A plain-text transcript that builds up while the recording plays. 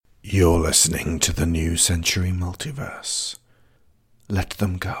You're listening to the New Century Multiverse. Let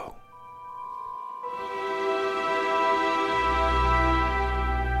them go.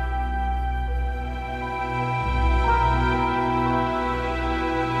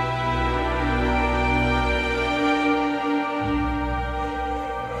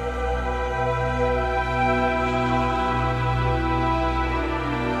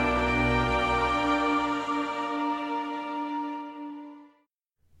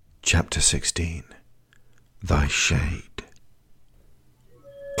 Chapter 16. Thy Shade.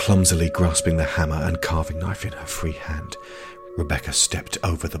 Clumsily grasping the hammer and carving knife in her free hand, Rebecca stepped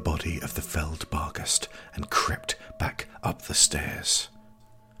over the body of the felled Barghest and crept back up the stairs.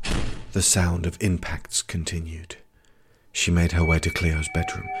 The sound of impacts continued. She made her way to Cleo's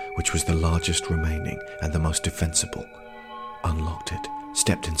bedroom, which was the largest remaining and the most defensible, unlocked it,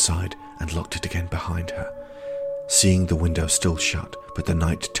 stepped inside and locked it again behind her. Seeing the window still shut, but the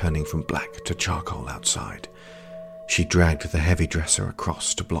night turning from black to charcoal outside, she dragged the heavy dresser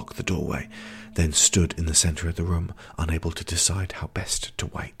across to block the doorway, then stood in the centre of the room, unable to decide how best to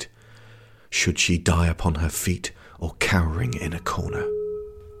wait. Should she die upon her feet or cowering in a corner?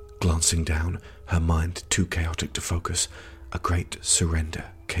 Glancing down, her mind too chaotic to focus, a great surrender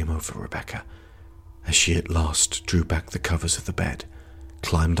came over Rebecca, as she at last drew back the covers of the bed,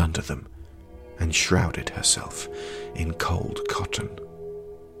 climbed under them, and shrouded herself in cold cotton.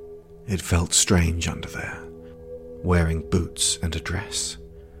 It felt strange under there, wearing boots and a dress.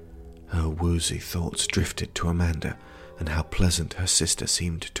 Her woozy thoughts drifted to Amanda and how pleasant her sister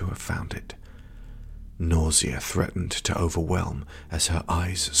seemed to have found it. Nausea threatened to overwhelm as her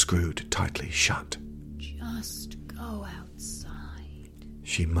eyes screwed tightly shut. Just go outside,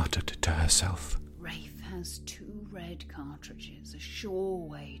 she muttered to herself. Rafe has 2 red cartridges, a sure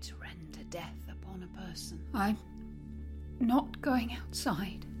way to render death upon a person. I'm not going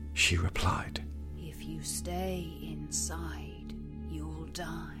outside, she replied. If you stay inside, you'll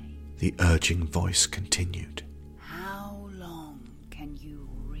die. The urging voice continued. How long can you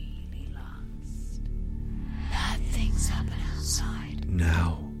really last? Bad things happen outside.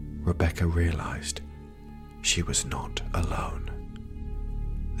 Now, Rebecca realized she was not alone.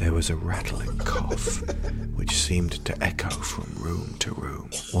 There was a rattling cough, which seemed to echo from room to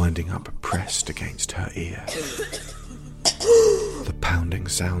room, winding up pressed against her ear. The pounding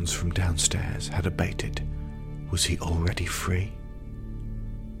sounds from downstairs had abated. Was he already free?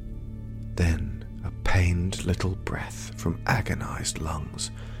 Then a pained little breath from agonized lungs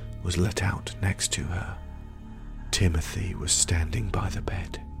was let out next to her. Timothy was standing by the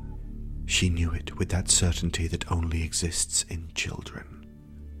bed. She knew it with that certainty that only exists in children.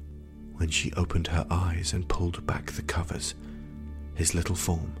 When she opened her eyes and pulled back the covers, his little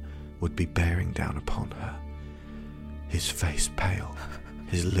form would be bearing down upon her. His face pale,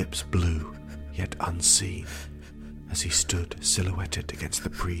 his lips blue, yet unseen, as he stood silhouetted against the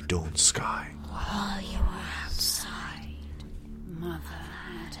pre-dawn sky. While you were outside, Mother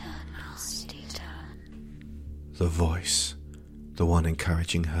had a nasty turn. The voice, the one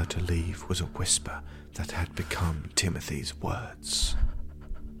encouraging her to leave, was a whisper that had become Timothy's words.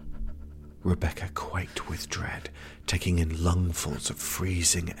 Rebecca quaked with dread, taking in lungfuls of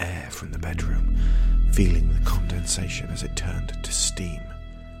freezing air from the bedroom, feeling the condensation as it turned to steam.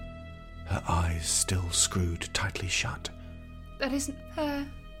 Her eyes still screwed tightly shut. That isn't fair.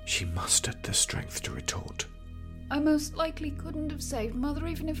 She mustered the strength to retort. I most likely couldn't have saved Mother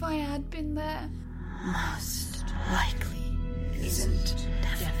even if I had been there. Most likely isn't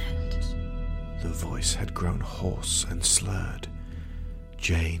definite. The voice had grown hoarse and slurred.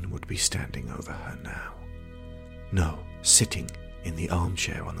 Jane would be standing over her now. No, sitting in the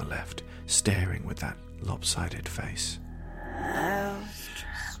armchair on the left, staring with that lopsided face. I've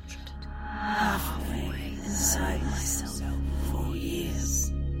trapped halfway inside myself for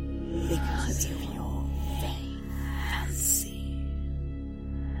years because of your vain fancy.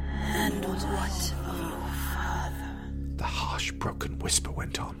 And what of your father? The harsh, broken whisper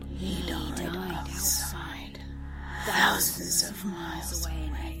went on. He died outside, thousands of miles away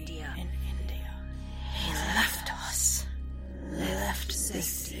in India. He left us. They left the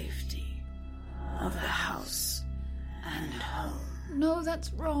safety of the house and home. No,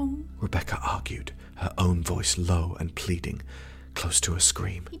 that's wrong. Rebecca argued, her own voice low and pleading, close to a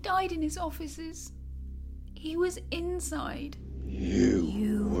scream. He died in his offices. He was inside.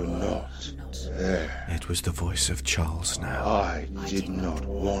 You were not there. It was the voice of Charles now. I did not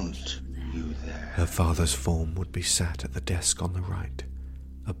want you there. Her father's form would be sat at the desk on the right,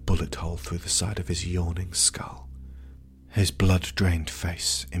 a bullet hole through the side of his yawning skull. His blood-drained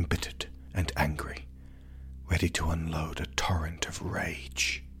face embittered and angry, ready to unload a torrent of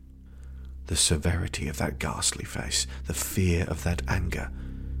rage. The severity of that ghastly face, the fear of that anger,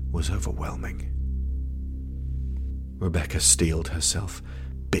 was overwhelming. Rebecca steeled herself,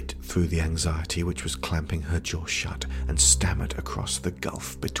 bit through the anxiety which was clamping her jaw shut, and stammered across the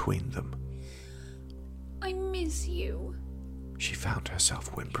gulf between them. I miss you. She found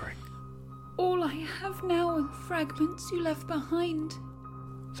herself whimpering. All I have now are the fragments you left behind.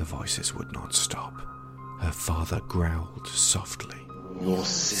 The voices would not stop. Her father growled softly. Your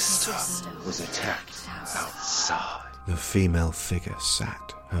sister was attacked outside. The female figure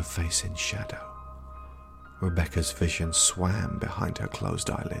sat, her face in shadow. Rebecca's vision swam behind her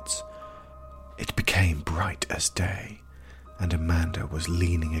closed eyelids. It became bright as day, and Amanda was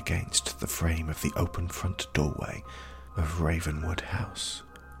leaning against the frame of the open front doorway of Ravenwood House,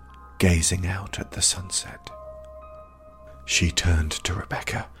 gazing out at the sunset. She turned to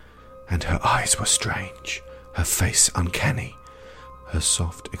Rebecca, and her eyes were strange, her face uncanny. Her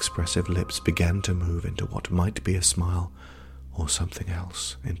soft, expressive lips began to move into what might be a smile or something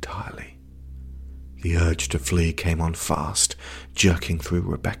else entirely. The urge to flee came on fast, jerking through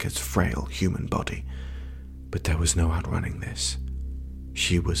Rebecca's frail human body. But there was no outrunning this.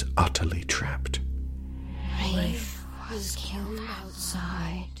 She was utterly trapped. Rafe was killed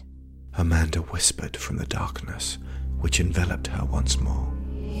outside. Amanda whispered from the darkness, which enveloped her once more.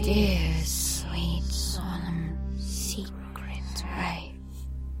 Dear, sweet, solemn, secret Rafe.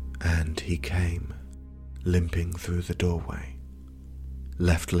 And he came, limping through the doorway,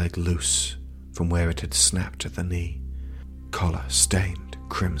 left leg loose from where it had snapped at the knee, collar stained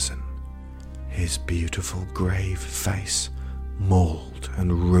crimson, his beautiful grave face mauled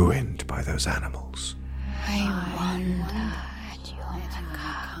and ruined by those animals. I wonder at your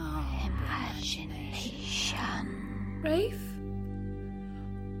macabre imagination. Rafe?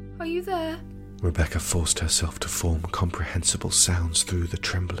 Are you there? Rebecca forced herself to form comprehensible sounds through the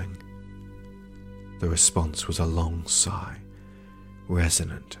trembling. The response was a long sigh,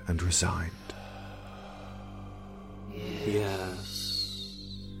 resonant and resigned. Yes.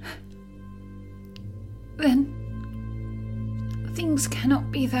 Then things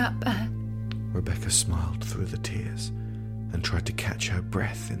cannot be that bad. Rebecca smiled through the tears and tried to catch her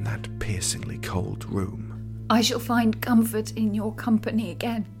breath in that piercingly cold room. I shall find comfort in your company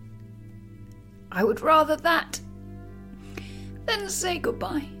again. I would rather that than say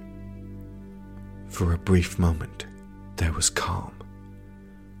goodbye. For a brief moment, there was calm.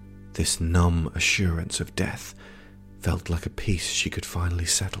 This numb assurance of death felt like a peace she could finally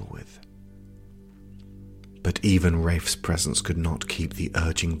settle with. But even Rafe's presence could not keep the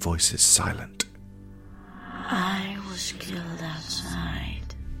urging voices silent. I was killed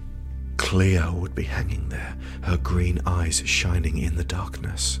outside. Cleo would be hanging there, her green eyes shining in the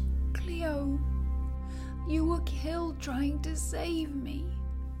darkness. Cleo, you were killed trying to save me.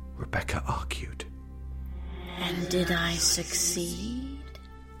 Rebecca argued. And did I succeed?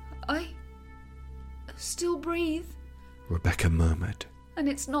 I still breathe, Rebecca murmured. and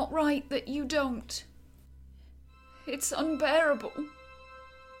it's not right that you don't. It's unbearable.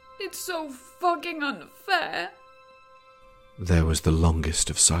 It's so fucking unfair. There was the longest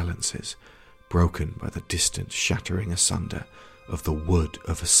of silences, broken by the distant shattering asunder of the wood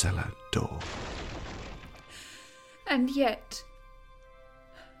of a cellar door. And yet,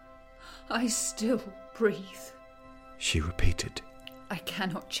 I still breathe. She repeated. I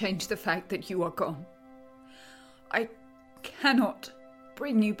cannot change the fact that you are gone. I cannot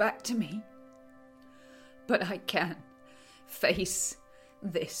bring you back to me. But I can face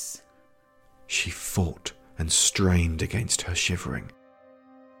this. She fought and strained against her shivering.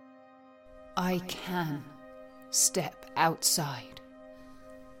 I can step outside.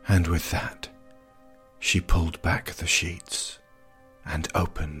 And with that, she pulled back the sheets and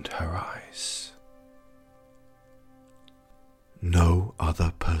opened her eyes. No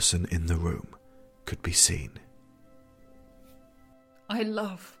other person in the room could be seen. I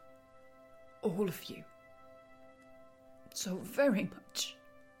love all of you so very much.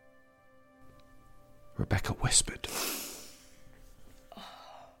 Rebecca whispered.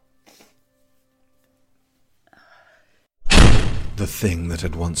 The thing that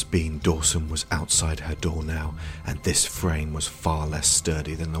had once been Dawson was outside her door now, and this frame was far less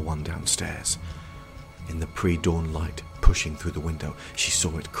sturdy than the one downstairs. In the pre-dawn light pushing through the window, she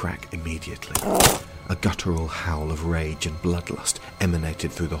saw it crack immediately. A guttural howl of rage and bloodlust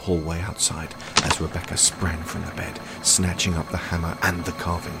emanated through the hallway outside as Rebecca sprang from the bed, snatching up the hammer and the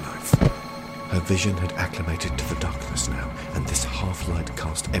carving knife. Her vision had acclimated to the darkness now, and this half-light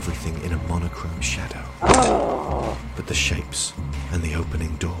cast everything in a monochrome shadow. But the shapes and the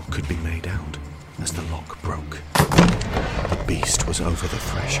opening door could be made out as the lock broke. The beast was over the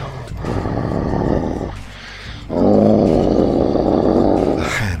threshold. A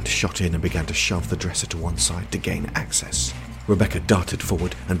hand shot in and began to shove the dresser to one side to gain access. Rebecca darted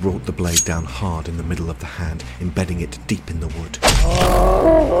forward and brought the blade down hard in the middle of the hand, embedding it deep in the wood.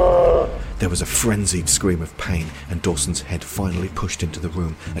 There was a frenzied scream of pain, and Dawson's head finally pushed into the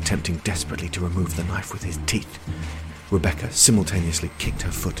room, attempting desperately to remove the knife with his teeth. Rebecca simultaneously kicked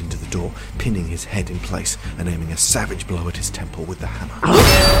her foot into the door, pinning his head in place and aiming a savage blow at his temple with the hammer.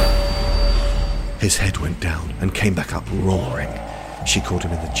 His head went down and came back up roaring. She caught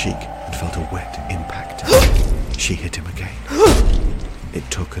him in the cheek and felt a wet impact. She hit him again. It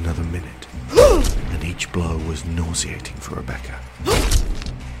took another minute, and each blow was nauseating for Rebecca.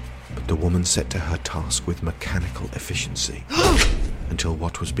 But the woman set to her task with mechanical efficiency until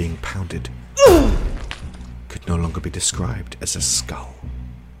what was being pounded could no longer be described as a skull.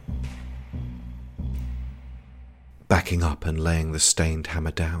 Backing up and laying the stained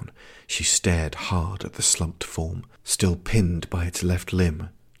hammer down, she stared hard at the slumped form, still pinned by its left limb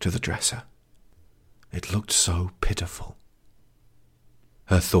to the dresser. It looked so pitiful.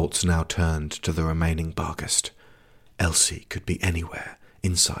 Her thoughts now turned to the remaining Barghest. Elsie could be anywhere,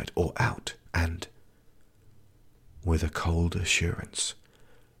 inside or out, and... With a cold assurance,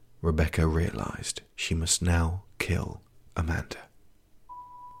 Rebecca realized she must now kill Amanda.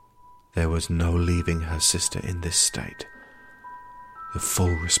 There was no leaving her sister in this state. The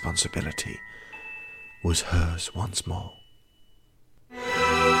full responsibility was hers once more.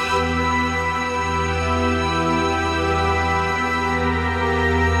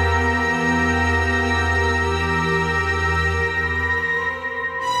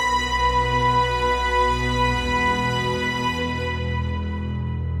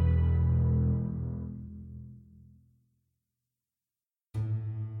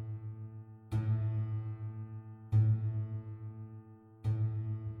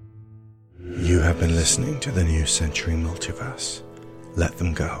 You have been listening to the New Century Multiverse. Let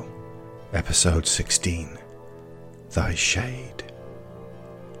Them Go, Episode 16, Thy Shade.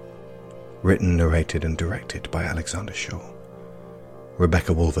 Written, narrated and directed by Alexander Shaw.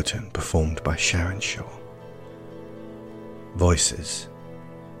 Rebecca Wolverton, performed by Sharon Shaw. Voices: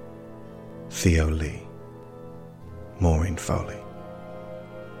 Theo Lee, Maureen Foley,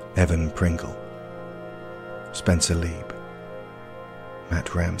 Evan Pringle, Spencer Lieb,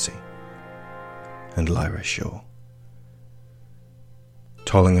 Matt Ramsey, and Lyra Shaw.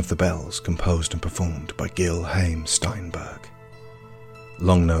 Tolling of the Bells, composed and performed by Gil Haim Steinberg.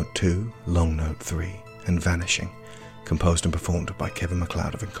 Long Note 2, Long Note 3, and Vanishing, composed and performed by Kevin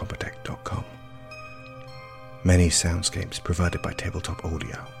MacLeod of Incompetech.com. Many soundscapes provided by Tabletop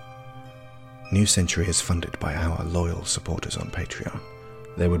Audio. New Century is funded by our loyal supporters on Patreon.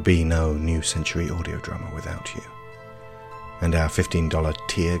 There would be no New Century audio drama without you. And our $15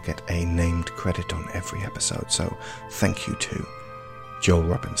 tier get a named credit on every episode, so thank you to Joel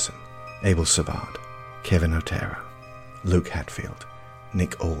Robinson, Abel Savard, Kevin Otero, Luke Hatfield,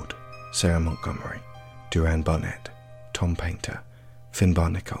 Nick Ord, Sarah Montgomery, Duran Barnett, Tom Painter,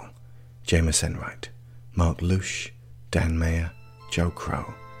 Finbar Nicole, Jameis Enright, Mark Lush, Dan Mayer, Joe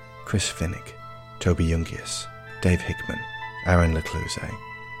Crow, Chris Finnick, Toby Jungius, Dave Hickman, Aaron Lecluse,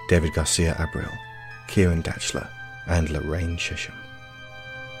 David Garcia Abril, Kieran Datchler, and Lorraine Shisham.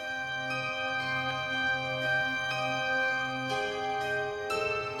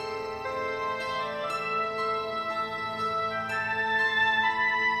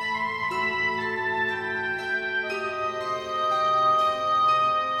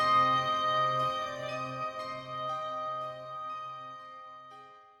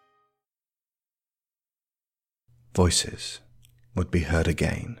 Voices would be heard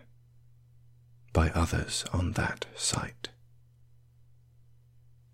again by others on that site.